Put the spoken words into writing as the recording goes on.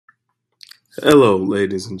Hello,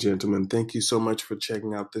 ladies and gentlemen. Thank you so much for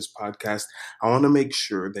checking out this podcast. I want to make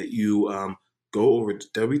sure that you go over to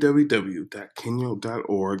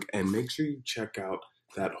www.kenyo.org and make sure you check out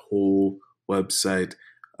that whole website.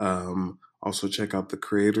 Also, check out the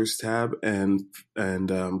creators tab and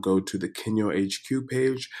go to the Kenyo HQ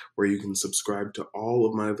page where you can subscribe to all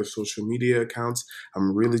of my other social media accounts.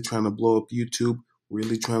 I'm really trying to blow up YouTube.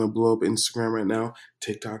 Really trying to blow up Instagram right now.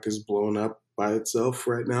 TikTok is blowing up by itself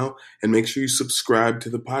right now. And make sure you subscribe to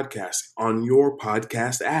the podcast on your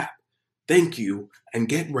podcast app. Thank you, and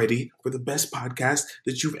get ready for the best podcast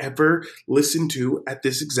that you've ever listened to at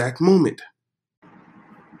this exact moment.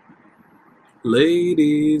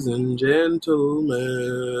 Ladies and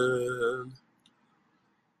gentlemen,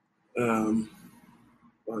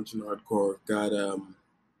 Bunch and Hardcore got a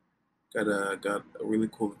really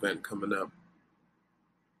cool event coming up.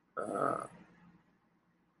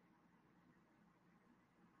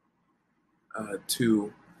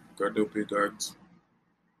 Two Gardopia guards.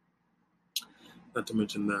 Not to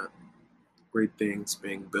mention that great things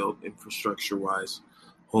being built infrastructure-wise,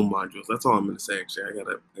 home modules. That's all I'm gonna say. Actually, I got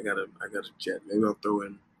a jet. Maybe I'll throw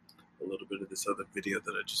in a little bit of this other video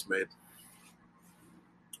that I just made.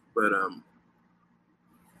 But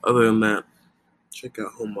other than that, check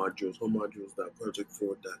out home modules.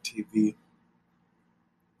 Homemodules.project4.tv.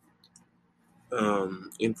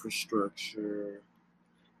 Infrastructure.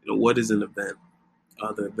 What is an event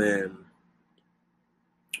other than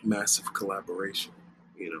massive collaboration?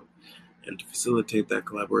 And to facilitate that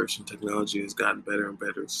collaboration, technology has gotten better and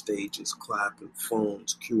better. Stages, clapping,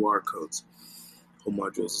 phones, QR codes. Home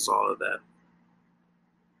modules is all of that.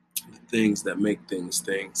 The things that make things.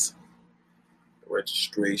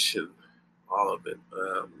 Registration, all of it.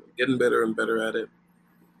 Getting better and better at it.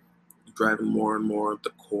 Driving more and more at the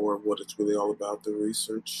core of what it's really all about, the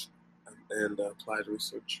research and applied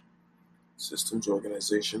research. Systems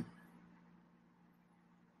organization.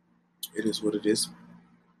 It is what it is.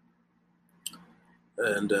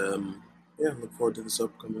 And look forward to this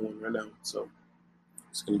upcoming one right now. So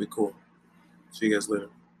it's going to be cool. See you guys later.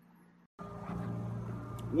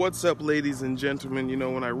 What's up, ladies and gentlemen?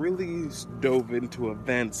 When I really dove into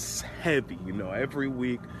events heavy, every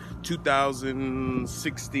week,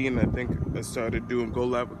 2016, I think I started doing Go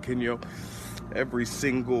Live with Kenyo every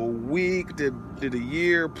single week, did a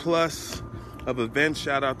year plus of events.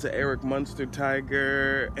 Shout out to Eric Munster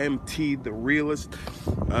Tiger, MT the Realist,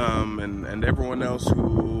 and everyone else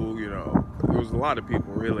who, there was a lot of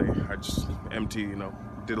people really. MT,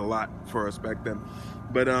 did a lot for us back then.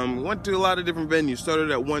 But went to a lot of different venues. Started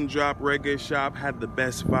at One Drop Reggae Shop, had the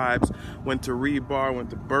best vibes. Went to Rebar, went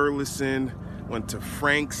to Burleson, went to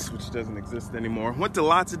Frank's, which doesn't exist anymore. Went to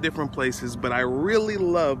lots of different places, but I really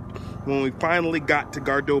loved when we finally got to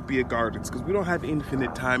Gardopia Gardens, because we don't have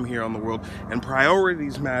infinite time here on the world, and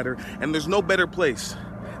priorities matter, and there's no better place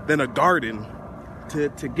than a garden to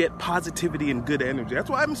get positivity and good energy. That's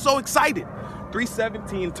why I'm so excited.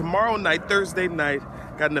 3/17 tomorrow night, Thursday night,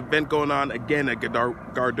 got an event going on again at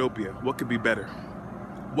Gardopia. What could be better?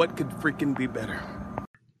 What could freaking be better?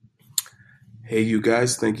 Hey, you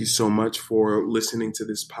guys, thank you so much for listening to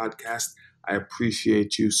this podcast. I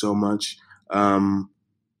appreciate you so much. I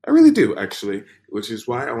really do, actually, which is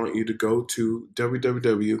why I want you to go to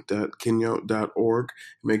www.kenyo.org.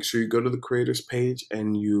 Make sure you go to the creators page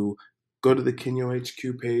and you go to the Kenyo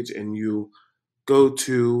HQ page and you go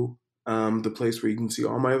to the place where you can see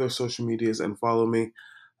all my other social medias and follow me.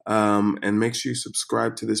 And make sure you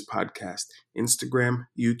subscribe to this podcast. Instagram,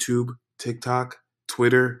 YouTube, TikTok,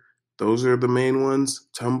 Twitter. Those are the main ones.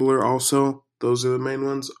 Tumblr also. Those are the main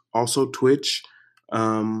ones. Also Twitch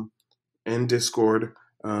and Discord.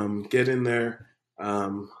 Get in there.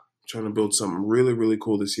 Trying to build something really, really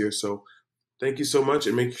cool this year. So thank you so much.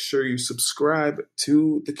 And make sure you subscribe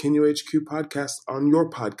to the Kenyo HQ podcast on your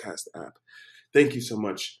podcast app. Thank you so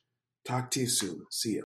much. Talk to you soon. See ya.